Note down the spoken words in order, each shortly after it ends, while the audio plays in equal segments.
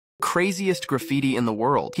craziest graffiti in the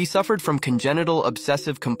world. He suffered from congenital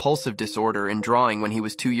obsessive-compulsive disorder in drawing when he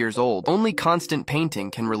was 2 years old. Only constant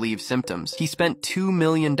painting can relieve symptoms. He spent $2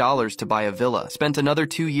 million to buy a villa, spent another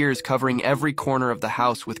 2 years covering every corner of the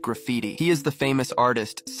house with graffiti. He is the famous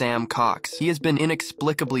artist Sam Cox. He has been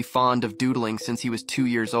inexplicably fond of doodling since he was 2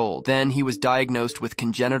 years old. Then he was diagnosed with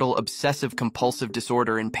congenital obsessive-compulsive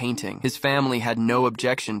disorder in painting. His family had no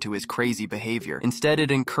objection to his crazy behavior. Instead,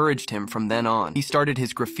 it encouraged him from then on. He started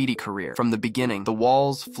his graffiti career. From the beginning, the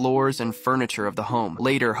walls, floors, and furniture of the home.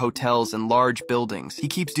 Later, hotels and large buildings. He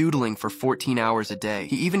keeps doodling for 14 hours a day.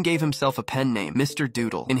 He even gave himself a pen name, Mr.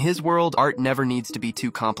 Doodle. In his world, art never needs to be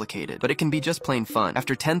too complicated, but it can be just plain fun.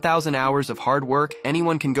 After 10,000 hours of hard work,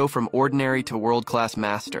 anyone can go from ordinary to world-class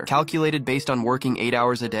master. Calculated based on working 8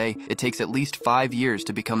 hours a day, it takes at least 5 years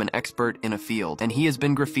to become an expert in a field. And he has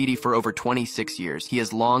been graffiti for over 26 years. He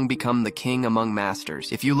has long become the king among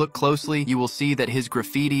masters. If you look closely, you will see that his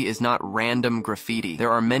graffiti is not random graffiti.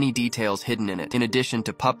 There are many details hidden in it, in addition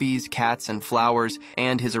to puppies, cats, and flowers,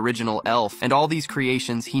 and his original elf. And all these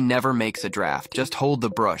creations, he never makes a draft. Just hold the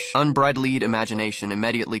brush. Unbridled imagination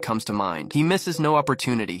immediately comes to mind. He misses no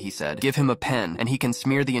opportunity, he said. Give him a pen, and he can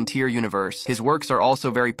smear the entire universe. His works are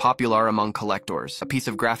also very popular among collectors. A piece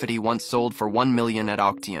of graffiti once sold for 1 million at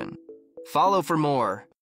auction. Follow for more.